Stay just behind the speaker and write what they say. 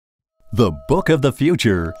The book of the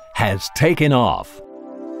future has taken off.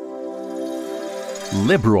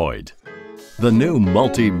 Libroid, the new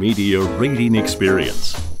multimedia reading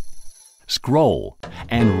experience. Scroll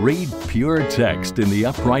and read pure text in the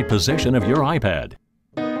upright position of your iPad.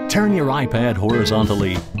 Turn your iPad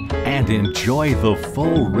horizontally and enjoy the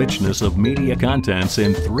full richness of media contents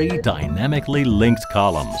in 3 dynamically linked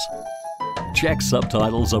columns. Check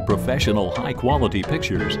subtitles of professional high-quality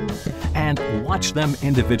pictures and watch them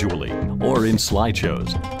individually or in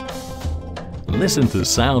slideshows. Listen to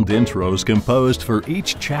sound intros composed for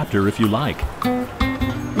each chapter if you like.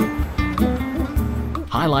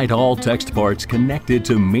 Highlight all text parts connected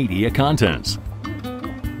to media contents.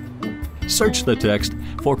 Search the text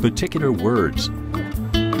for particular words.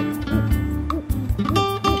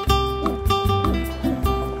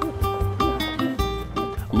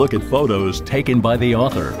 Look at photos taken by the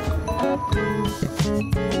author.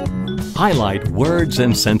 Highlight words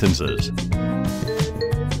and sentences.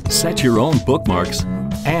 Set your own bookmarks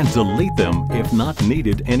and delete them if not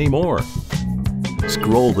needed anymore.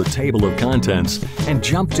 Scroll the table of contents and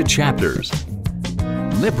jump to chapters.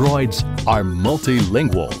 Libroids are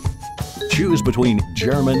multilingual. Choose between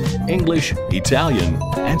German, English, Italian,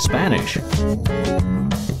 and Spanish.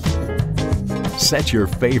 Set your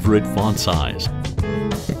favorite font size.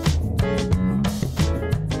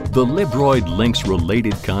 The Libroid links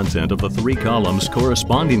related content of the 3 columns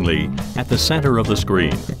correspondingly at the center of the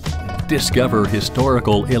screen. Discover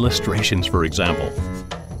historical illustrations, for example.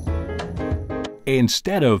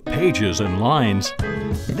 Instead of pages and lines,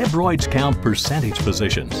 Libroids count percentage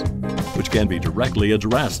positions, which can be directly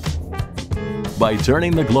addressed. By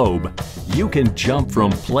turning the globe, you can jump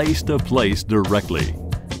from place to place directly.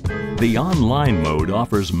 The online mode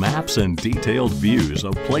offers maps and detailed views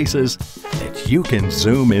of places that you can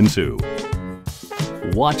zoom into.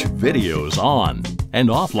 Watch videos on and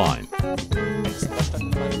offline.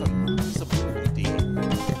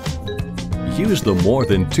 Use the more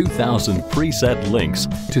than 2,000 preset links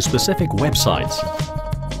to specific websites.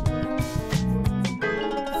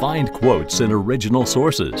 Find quotes in original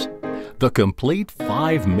sources. The complete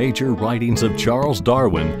 5 major writings of Charles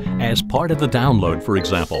Darwin as part of the download, for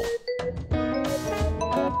example.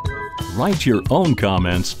 Write your own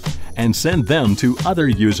comments and send them to other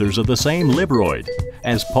users of the same Libroid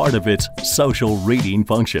as part of its social reading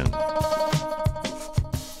function.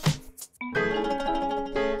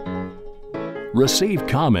 Receive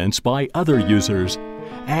comments by other users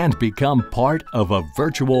and become part of a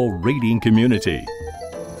virtual reading community.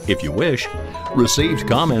 If you wish, received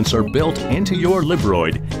comments are built into your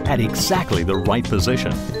Libroid at exactly the right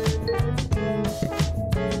position.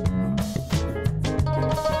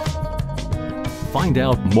 Find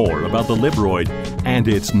out more about the Libroid and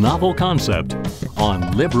its novel concept on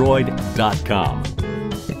Libroid.com.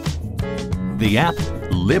 The app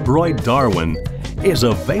Libroid Darwin is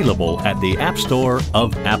available at the App Store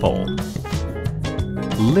of Apple.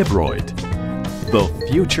 Libroid, the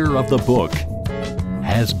future of the book,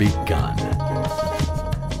 has begun.